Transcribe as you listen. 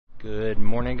Good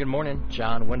morning.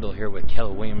 John Wendell here with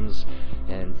Keller Williams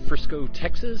in Frisco,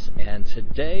 Texas, and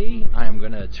today I'm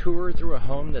going to tour through a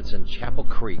home that's in Chapel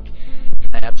Creek.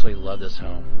 I absolutely love this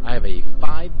home. I have a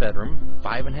 5-bedroom,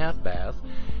 5.5 bath,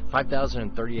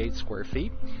 5,038 square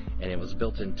feet, and it was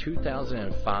built in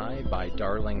 2005 by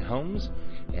Darling Homes.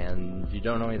 And if you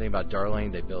don't know anything about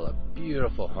Darling, they built a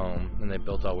beautiful home, and they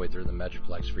built all the way through the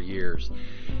Metroplex for years.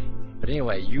 But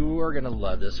anyway, you are going to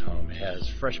love this home. It has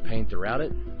fresh paint throughout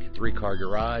it, 3-car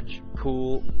garage,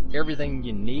 pool, everything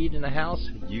you need in a house,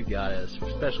 you got it,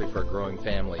 especially for a growing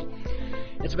family.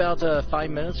 It's about 5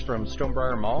 minutes from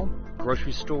Stonebriar Mall,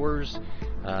 grocery stores,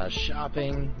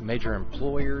 shopping, major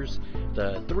employers.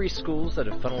 The 3 schools that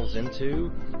it funnels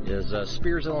into is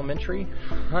Spears Elementary,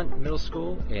 Hunt Middle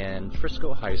School, and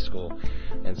Frisco High School.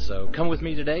 And so come with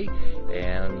me today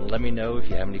and let me know if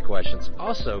you have any questions.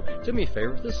 Also, do me a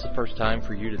favor, if this is the first time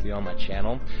for you to be on my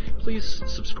channel, please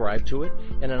subscribe to it,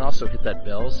 and then also hit that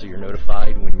bell so you're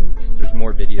notified when there's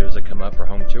more videos that come up for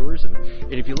home tours. And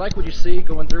if you like what you see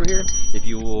going through here, if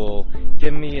you will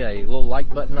give me a little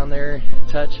like button on there,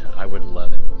 touch, I would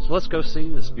love it. So let's go see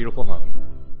this beautiful home.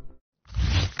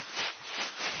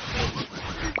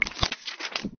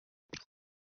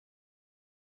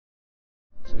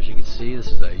 So as you can see, this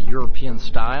is a European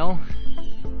style,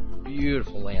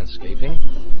 beautiful landscaping.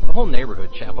 The whole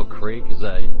neighborhood, Chapel Creek, is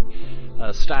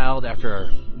styled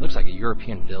after, looks like a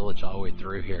European village all the way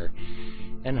through here.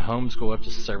 And homes go up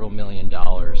to several $1 million.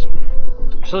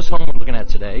 So this home we're looking at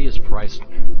today is priced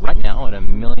right now at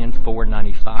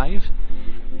 $1,495,000.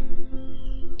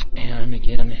 And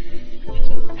again, it's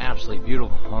an absolutely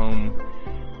beautiful home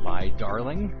by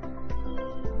Darling.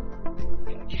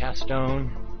 Got a cast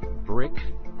stone, brick.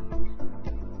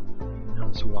 Now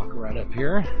let's walk right up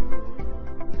here.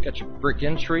 Got your brick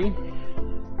entry. And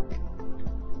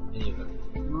you have a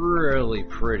really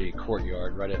pretty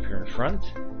courtyard right up here in front.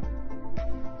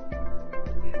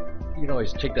 You can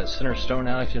always take that center stone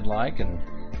out if you'd like and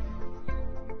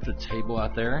put a table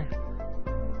out there.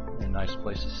 A nice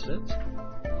place to sit.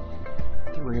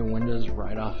 3 windows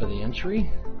right off of the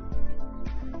entry.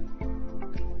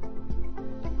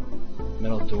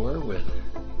 Metal door with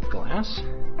glass.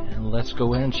 And let's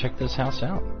go in and check this house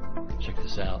out. Check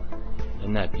this out.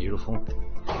 Isn't that beautiful?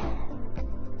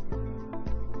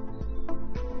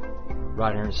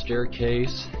 Right iron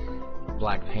staircase.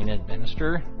 Black painted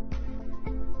banister.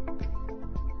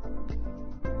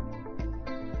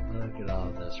 Look at all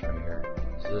of this right here.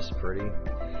 Is this pretty?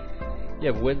 You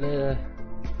have wood,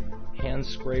 hand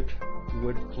scraped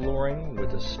wood flooring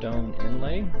with a stone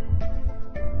inlay.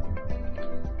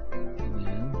 And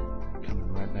then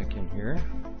coming right back in here.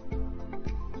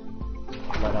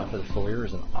 Right off of the foyer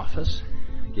is an office.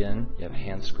 Again, you have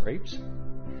hand scrapes,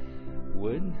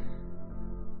 wood.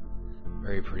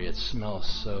 Very pretty. It smells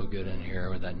so good in here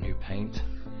with that new paint.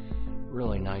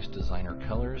 Really nice designer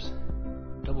colors.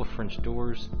 Double French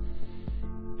doors.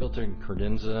 Built-in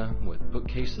credenza with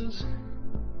bookcases.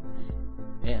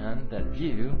 And that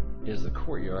view is the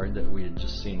courtyard that we had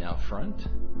just seen out front.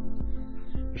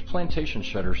 There's plantation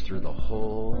shutters through the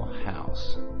whole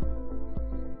house.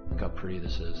 Look how pretty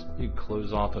this is. You can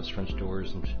close off those French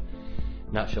doors and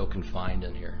not feel confined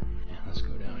in here. And let's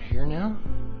go down here now.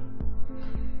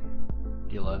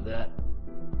 Do you love that?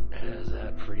 Is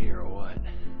that pretty or what?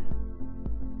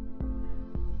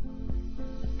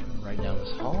 Coming right down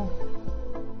this hall.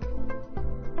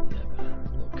 You have a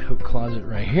little coat closet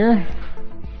right here.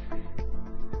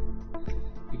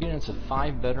 Again, it's a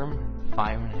 5-bedroom,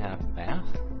 5.5 bath.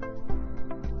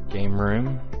 Game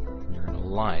room. You're going to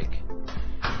like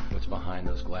what's behind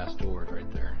those glass doors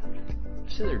right there.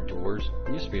 See, they're doors.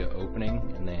 There used to be an opening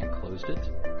and they enclosed it.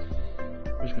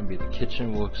 There's going to be the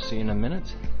kitchen we'll see in a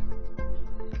minute.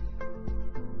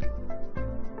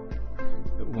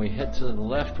 But when we head to the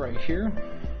left right here,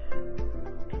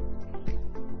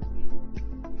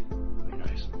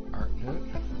 nice art note.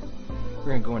 We're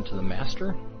going to go into the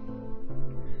master.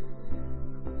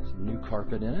 New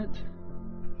carpet in it,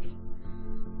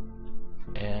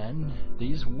 and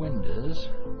these windows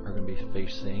are going to be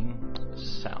facing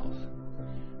south,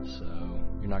 so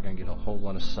you're not going to get a whole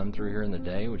lot of sun through here in the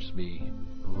day, which would be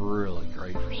really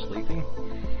great for sleeping.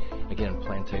 Again,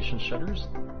 plantation shutters.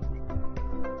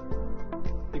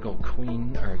 Big old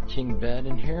queen or king bed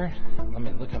in here. I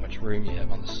mean, look how much room you have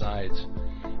on the sides.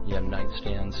 You have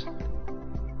nightstands,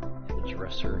 a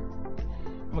dresser.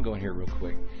 I'm gonna go in here real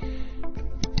quick.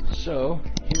 So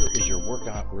here is your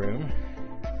workout room.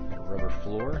 Got a rubber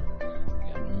floor,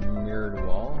 got a mirrored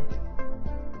wall,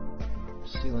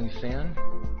 ceiling fan.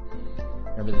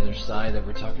 Remember the other side that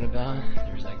we're talking about?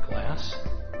 There's that glass.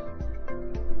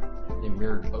 They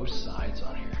mirrored both sides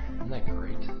on here. Isn't that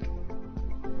great?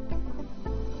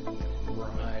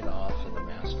 Right off of the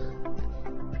master.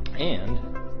 And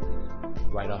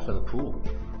right off of the pool.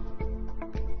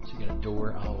 So you got a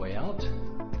door all the way out. And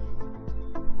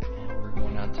we're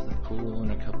going out to the pool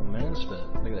in a couple minutes,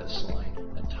 but look at that slide,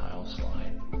 that tile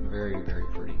slide. Very, very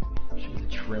pretty. Show you the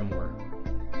trim work.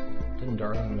 Didn't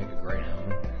Darling make a great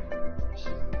home?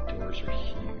 The doors are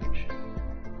huge.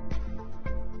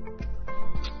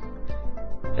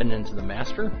 Heading into the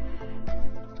master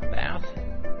bath.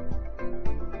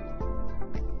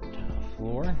 Tile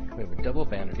floor. We have a double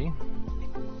vanity.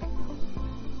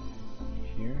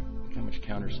 Here. Look how much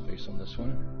counter space on this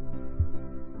one.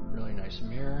 Really nice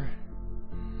mirror.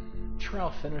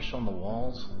 Trowel finish on the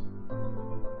walls.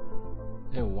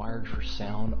 They're wired for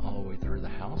sound all the way through the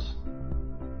house.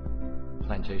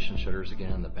 Plantation shutters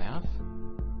again in the bath.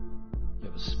 You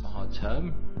have a spa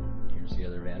tub. Here's the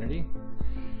other vanity.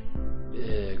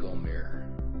 Big old mirror.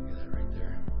 Look at that right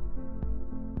there.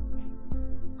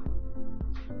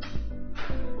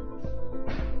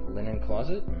 Linen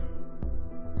closet.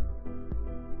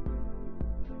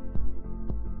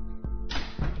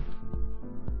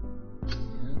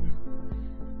 And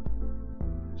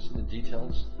see the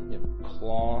details. You have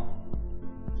claw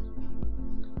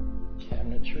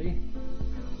cabinetry.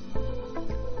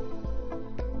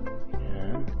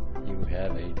 And you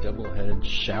have a double-headed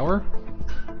shower.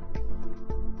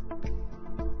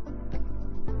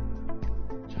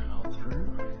 Tile through.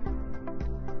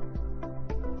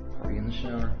 Party in the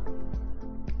shower.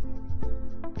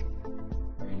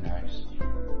 Very nice.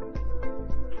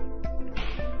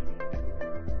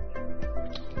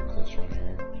 Closer on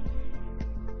here.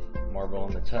 Marble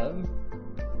in the tub.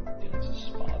 Again, it's a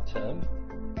spa tub.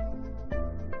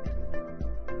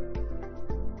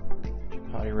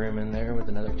 Potty room in there with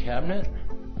another cabinet.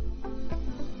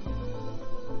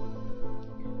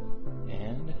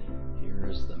 And here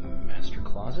is the master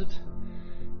closet.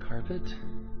 Carpet.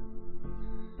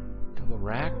 Double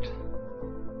racked.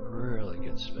 Really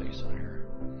good space on here.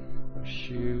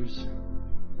 Shoes.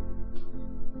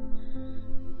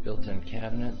 Built-in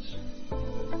cabinets. A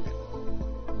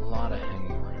lot of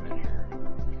hanging room in here.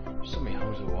 There's so many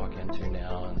homes we walk into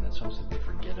now, and it's almost like we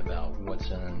forget about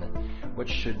what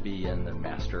should be in the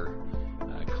master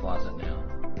closet now.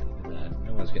 Look at that.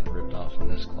 No one's getting ripped off in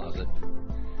this closet.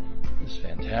 It's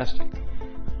fantastic.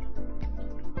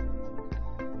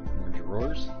 More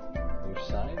drawers, both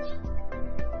sides.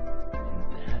 And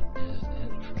that is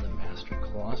it for the master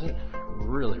closet.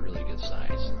 Really, really good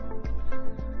size.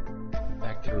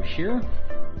 Back through here.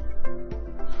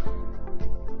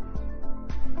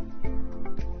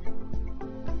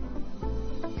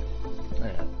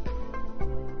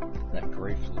 That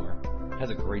gray floor has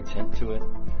a gray tint to it.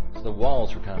 So the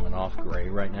walls are kind of an off gray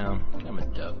right now, kind of a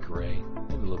dove gray,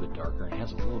 maybe a little bit darker, and it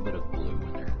has a little bit of blue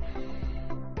in there.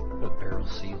 A barrel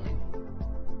ceiling.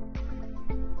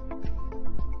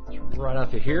 So right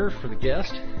off of here for the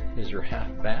guest is your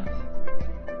half bath.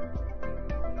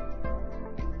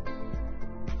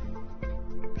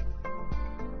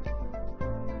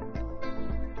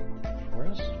 For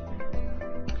us.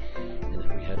 And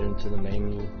then we head into the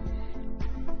main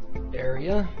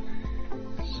area.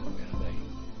 So we have a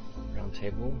round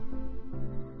table,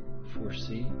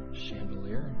 4C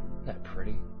chandelier. Isn't that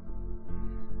pretty?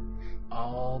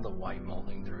 All the white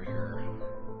molding through here.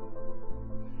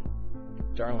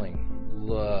 Darling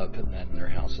love putting that in their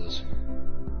houses.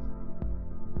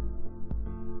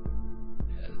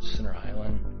 Center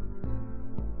island.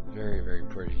 Very, very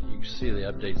pretty. You can see the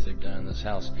updates they've done in this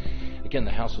house. Again,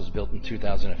 the house was built in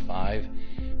 2005,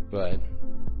 but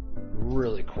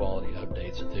really quality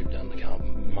updates that they've done. Look how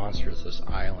monstrous this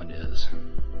island is.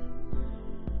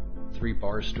 3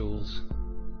 bar stools.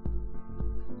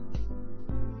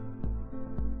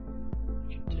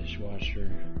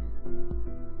 Dishwasher.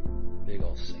 Big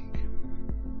old sink.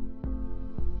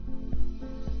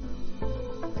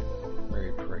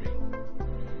 Very pretty.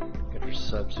 Got your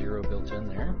Sub-Zero built in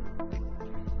there.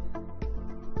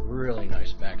 Really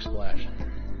nice backsplash.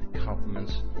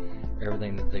 Complements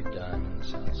everything that they've done in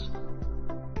this house.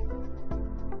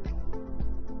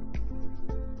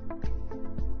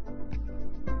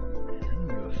 And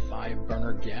we have a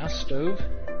 5-burner gas stove.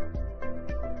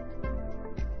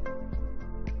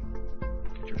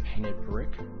 Get your painted brick.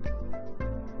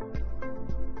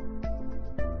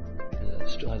 It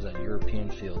still has that European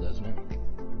feel, doesn't it?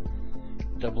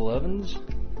 Double ovens.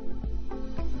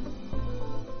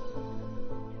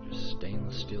 Just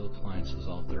stainless steel appliances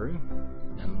all through.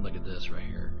 And look at this right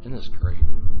here. Isn't this great?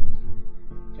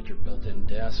 Got your built-in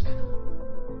desk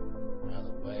out of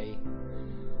the way.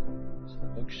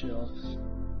 Some bookshelves.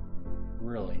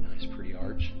 Really nice, pretty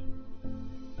arch.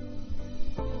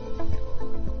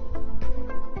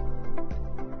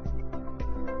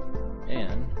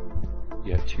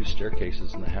 2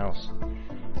 staircases in the house.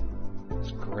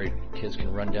 It's great. Kids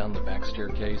can run down the back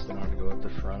staircase. They don't have to go up the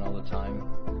front all the time.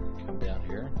 Come down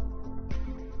here.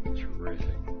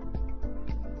 Terrific.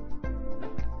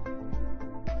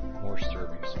 More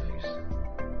serving space.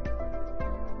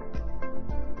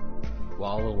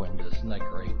 Wall of windows. Isn't that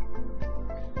great?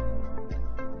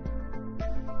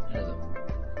 It has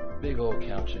a big old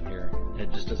couch in here. And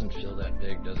it just doesn't feel that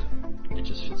big, does it? It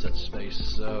just fits that space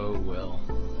so well.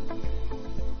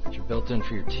 Got your built-in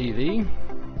for your TV.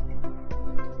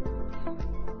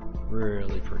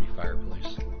 Really pretty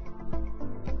fireplace.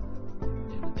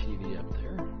 And the TV up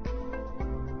there.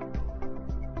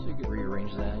 So you could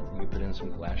rearrange that. You could put in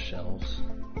some glass shelves,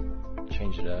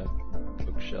 change it up,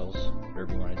 bookshelves,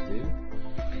 whatever you want to do.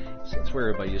 So that's where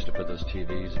everybody used to put those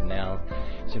TVs, and now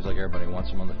it seems like everybody wants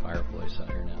them on the fireplace out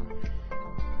here now.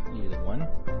 Either one.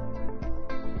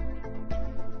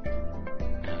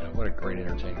 What a great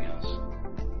entertaining house.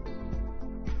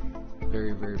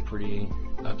 Very, very pretty,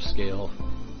 upscale.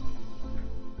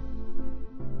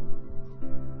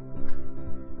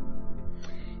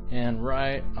 And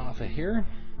right off of here,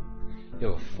 you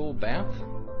have a full bath.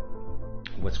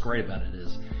 What's great about it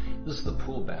is, this is the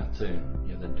pool bath too.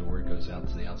 You have the door that goes out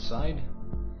to the outside.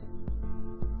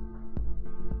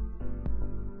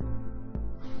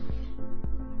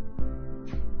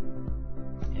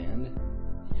 And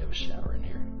you have a shower in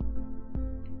here.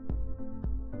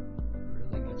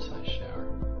 Really good size shower.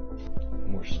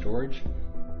 More storage.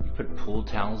 You put pool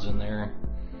towels in there.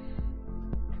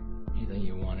 Anything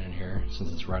you want in here,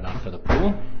 since it's right off of the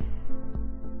pool.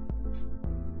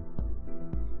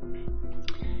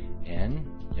 And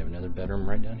you have another bedroom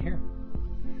right down here.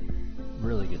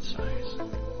 Really good size.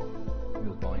 Look at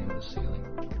the volume of the ceiling.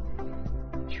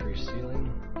 Tree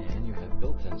ceiling, and you have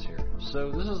built-ins here.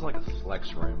 So this is like a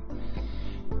flex room.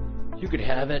 You could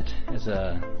have it as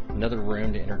another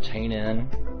room to entertain in,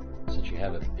 since you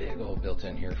have a big old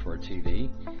built-in here for a TV.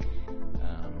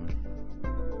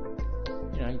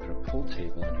 You put a pool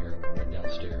table in here right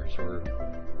downstairs, or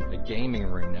a gaming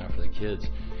room now for the kids.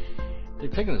 They've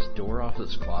taken this door off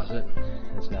this closet,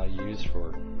 and it's now used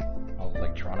for all the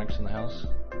electronics in the house.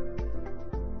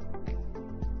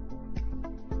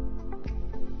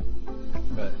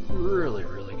 But really,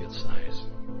 really good size.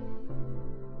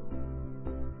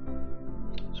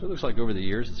 So it looks like over the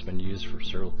years it's been used for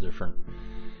several different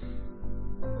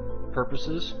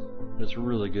purposes. But it's a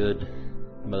really good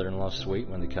mother-in-law suite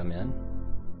when they come in.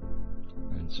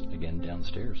 And it's again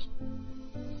downstairs.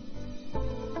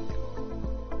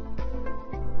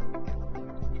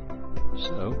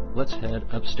 So let's head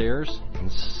upstairs and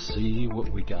see what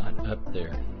we got up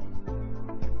there.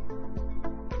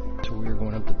 So we're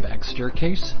going up the back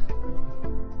staircase.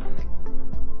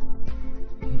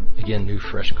 Again, new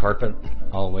fresh carpet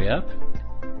all the way up.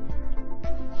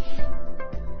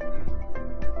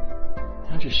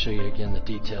 I'll just show you again the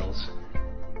details.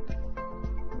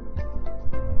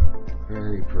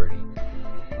 Very pretty.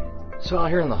 So out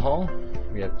here in the hall,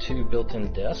 we have 2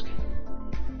 built-in desks.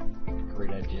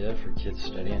 Great idea for kids'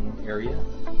 studying area.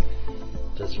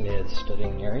 Designated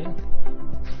studying area.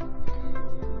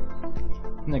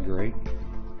 Isn't that great?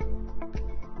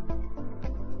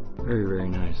 Very, very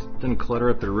nice. Doesn't clutter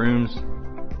up the rooms.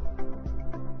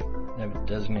 They have a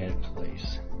designated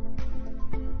place.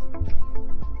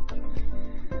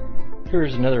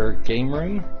 Here's another game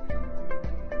room.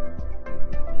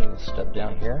 We'll step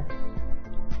down here.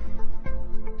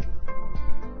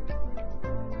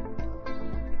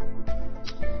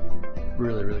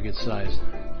 Really, really good size.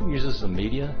 You can use this as a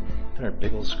media. Got our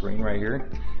big old screen right here.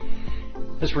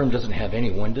 This room doesn't have any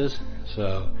windows,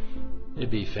 so it'd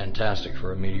be fantastic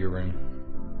for a media room.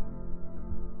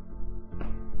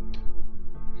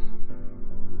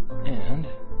 And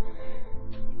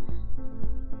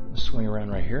let's swing around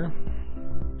right here.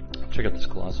 Check out this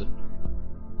closet.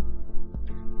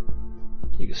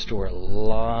 You can store a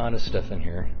lot of stuff in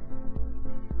here.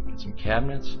 Got some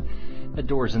cabinets. That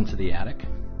door's into the attic.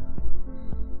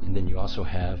 And then you also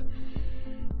have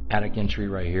attic entry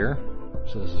right here.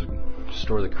 So this is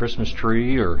store the Christmas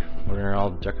tree or whatever,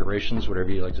 all decorations, whatever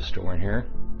you like to store in here.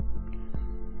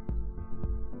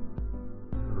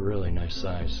 Really nice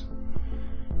size.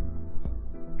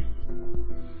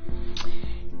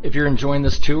 If you're enjoying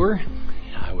this tour,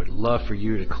 I would love for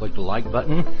you to click the like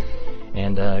button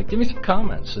and give me some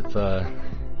comments if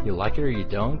you like it or you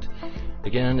don't.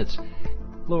 Again, it's a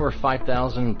little over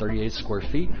 5,038 square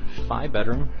feet, 5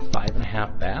 bedroom,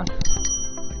 5.5 bath,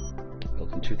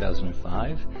 built in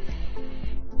 2005,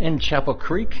 in Chapel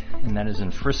Creek, and that is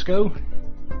in Frisco.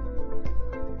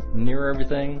 Near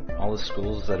everything, all the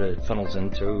schools that it funnels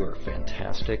into are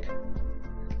fantastic.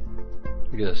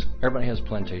 Look at this. Everybody has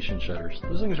plantation shutters.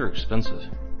 Those things are expensive.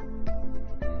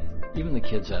 Even the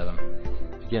kids have them.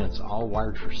 Again, it's all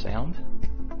wired for sound.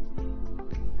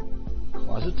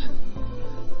 Closet.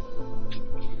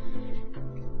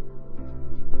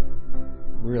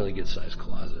 Really good sized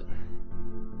closet.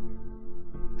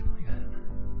 Look at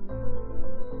that.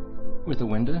 With a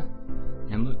window.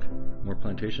 And look, more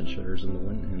plantation shutters in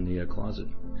the closet.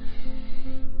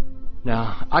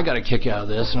 Now, I got a kick out of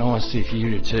this, and I want to see if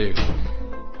you do too.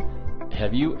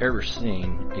 Have you ever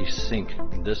seen a sink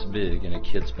this big in a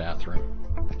kid's bathroom?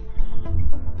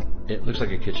 It looks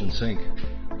like a kitchen sink.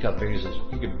 Look how big it is.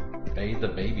 You could bathe the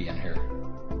baby in here.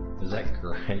 Is that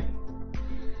great?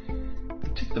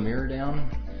 Took the mirror down,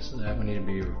 so that would need to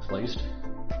be replaced.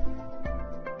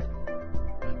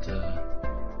 But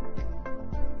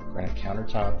granite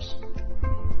countertops,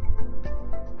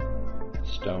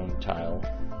 stone tile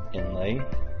inlay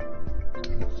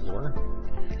on the floor,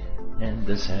 and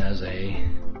this has a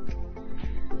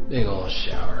big old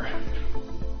shower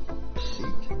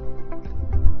seat.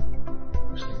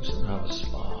 Looks like it's not a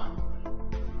spa.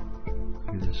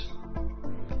 Look at this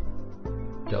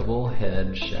double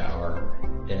head shower,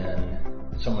 and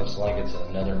it's almost like it's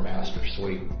another master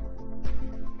suite.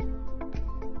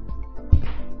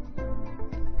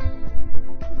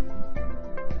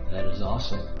 That is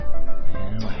awesome.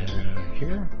 And I'll head right over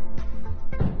here.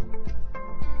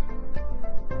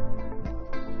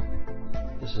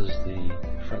 This is the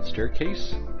front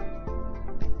staircase.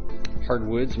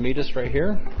 Hardwoods meet us right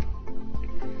here.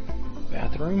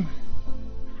 Bathroom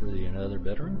for the another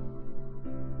bedroom.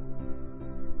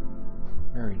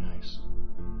 Very nice.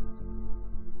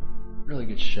 Really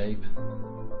good shape.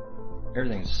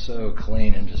 Everything's so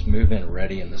clean and just move-in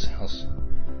ready in this house.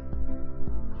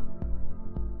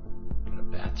 Got a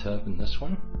bathtub in this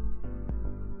one.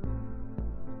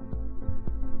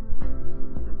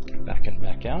 Back and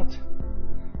back out.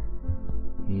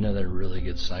 Another really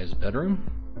good sized bedroom.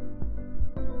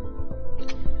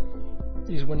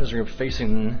 These windows are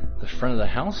facing the front of the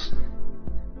house.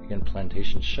 Again,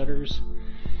 plantation shutters.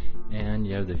 And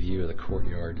you have the view of the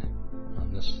courtyard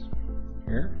on this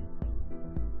here.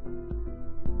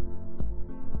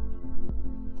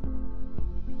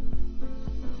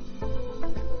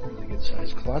 Really good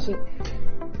sized closet.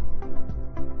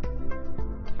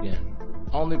 Again,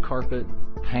 all new carpet,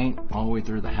 paint all the way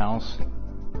through the house.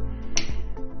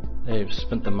 They've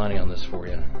spent the money on this for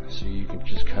you, so you can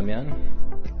just come in.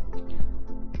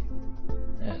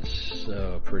 That's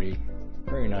so pretty,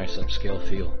 very nice upscale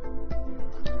feel.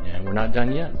 And we're not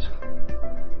done yet.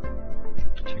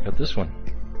 Check out this one.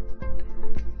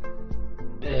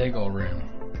 Big old room.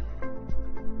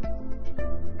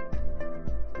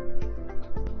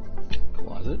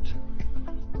 Closet.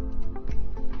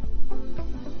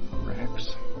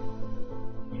 Racks.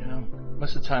 You know,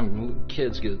 most of the time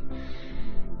kids get,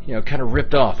 you know, kind of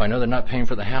ripped off. I know they're not paying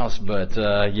for the house, but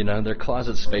you know, their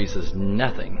closet space is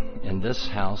nothing. And this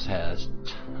house has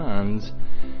tons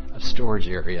of storage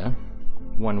area.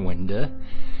 One window,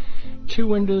 two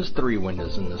windows, three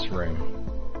windows in this room.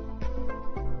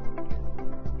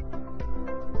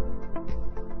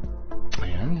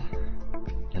 And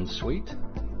ensuite.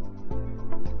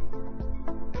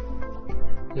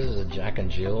 This is a Jack and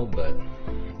Jill, but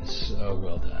it's so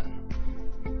well done.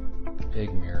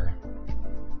 Big mirror.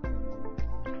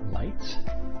 Lights.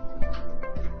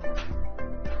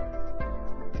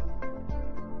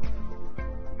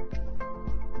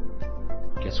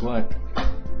 Guess what?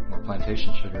 More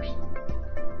plantation shutters.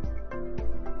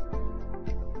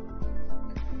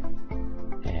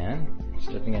 And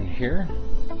stepping in here,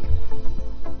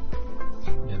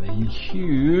 we have a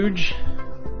huge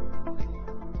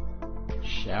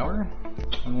shower.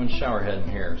 And one shower head in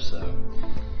here, so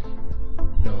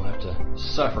you don't have to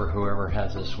suffer whoever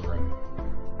has this room.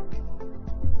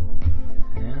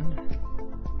 And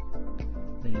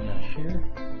then you got here.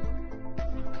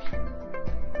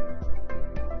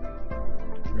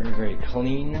 Very, very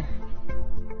clean.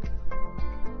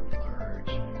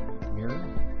 Large mirror.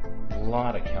 A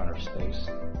lot of counter space.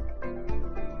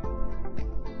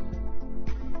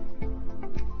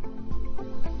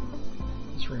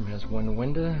 This room has one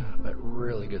window, but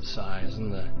really good size,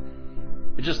 and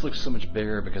it just looks so much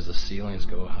bigger because the ceilings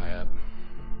go high up.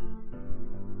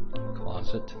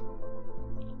 Closet.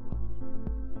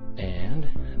 And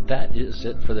that is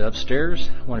it for the upstairs.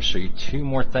 I want to show you two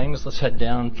more things. Let's head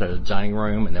down to the dining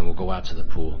room and then we'll go out to the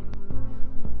pool.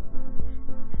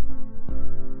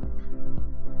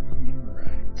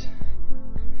 Alright.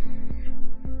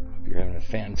 Hope you're having a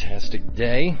fantastic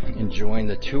day, enjoying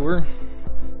the tour.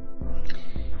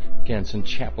 Again, it's in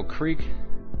Chapel Creek.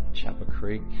 Chapel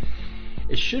Creek.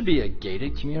 It should be a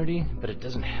gated community, but it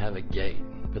doesn't have a gate.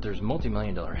 But there's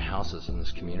multi-million-dollar houses in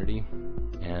this community,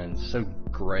 and it's so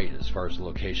great as far as the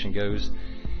location goes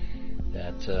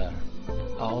that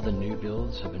all the new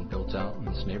builds have been built out in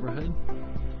this neighborhood,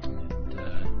 and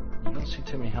you don't see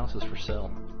too many houses for sale.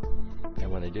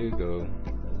 And when they do go,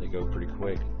 they go pretty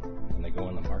quick when they go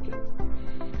on the market.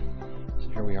 So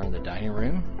here we are in the dining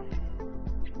room.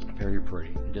 Very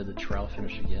pretty. They did the trowel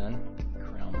finish again,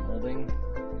 crown molding.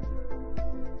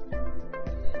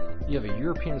 You have a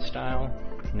European style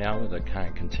now with a kind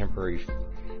of contemporary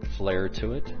flair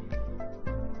to it.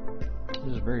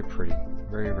 This is very pretty,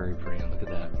 very, very pretty. And look at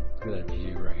that. Look at that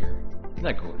view right here. Isn't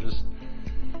that gorgeous?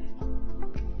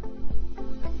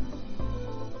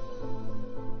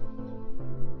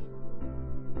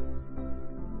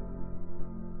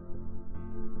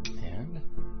 And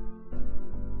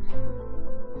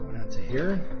going out to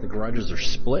here, the garages are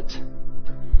split.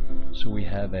 So we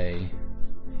have a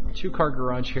 2-car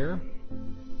garage here.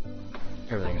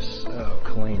 Everything's so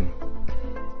clean.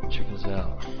 Check this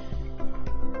out.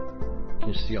 Can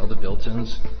you see all the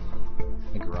built-ins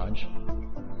in the garage?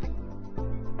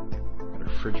 Got a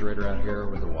refrigerator out here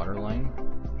with a water line.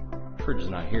 Fridge is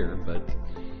not here, but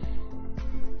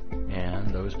and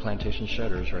those plantation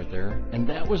shutters right there. And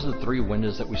that was the 3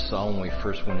 windows that we saw when we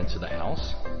first went into the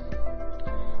house.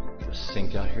 Got a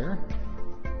sink out here.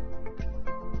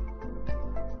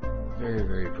 Very,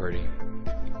 very pretty.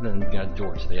 Then we got a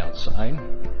door to the outside.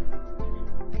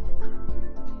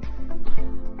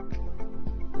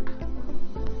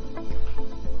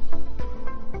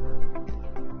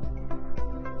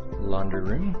 Laundry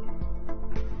room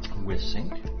with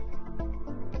sink.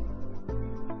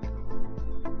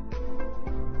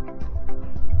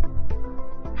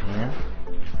 And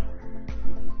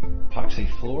epoxy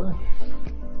floor.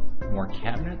 More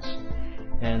cabinets.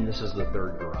 And this is the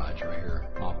 3rd garage right here,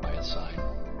 off by its side.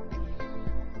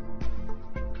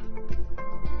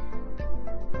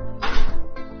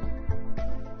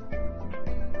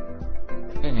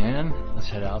 And let's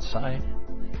head outside.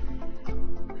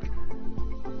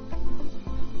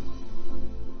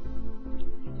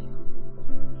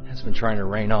 It's been trying to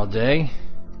rain all day.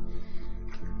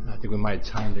 I think we might have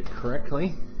timed it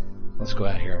correctly. Let's go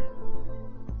out here.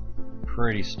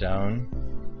 Pretty stone.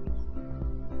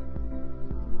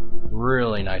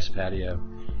 Really nice patio.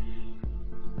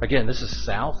 Again, this is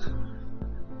south,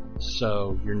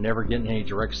 so you're never getting any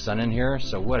direct sun in here.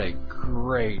 So what a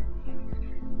great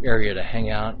area to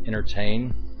hang out,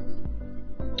 entertain.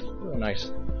 Really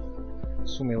nice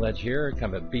swimming ledge here,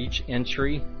 kind of a beach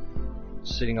entry,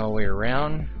 sitting all the way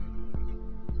around.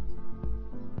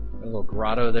 A little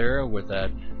grotto there with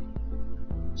that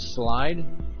slide.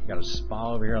 Got a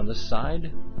spa over here on this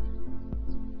side.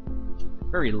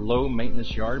 Very low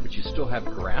maintenance yard, but you still have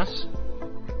grass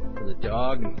for the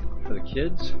dog and for the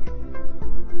kids.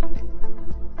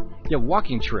 Yeah,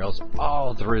 walking trails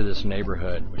all through this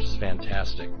neighborhood, which is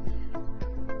fantastic.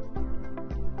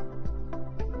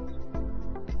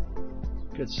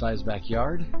 Good sized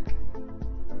backyard.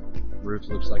 Roof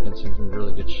looks like it's in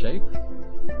really good shape.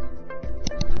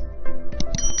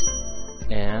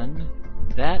 And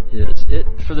that is it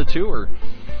for the tour.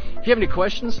 If you have any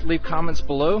questions, leave comments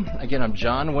below. Again, I'm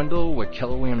John Wendell with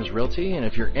Keller Williams Realty, and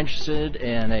if you're interested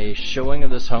in a showing of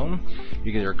this home,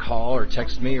 you can either call or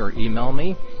text me or email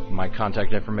me. My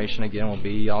contact information again will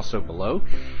be also below.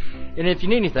 And if you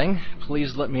need anything,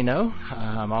 please let me know.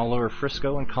 I'm all over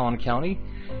Frisco and Collin County.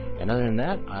 And other than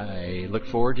that, I look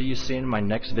forward to you seeing my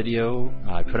next video.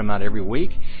 I put them out every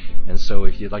week. And so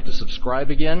if you'd like to subscribe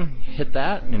again, hit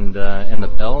that and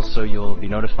the bell so you'll be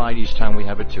notified each time we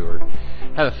have a tour.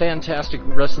 Have a fantastic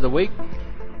rest of the week.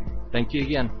 Thank you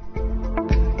again.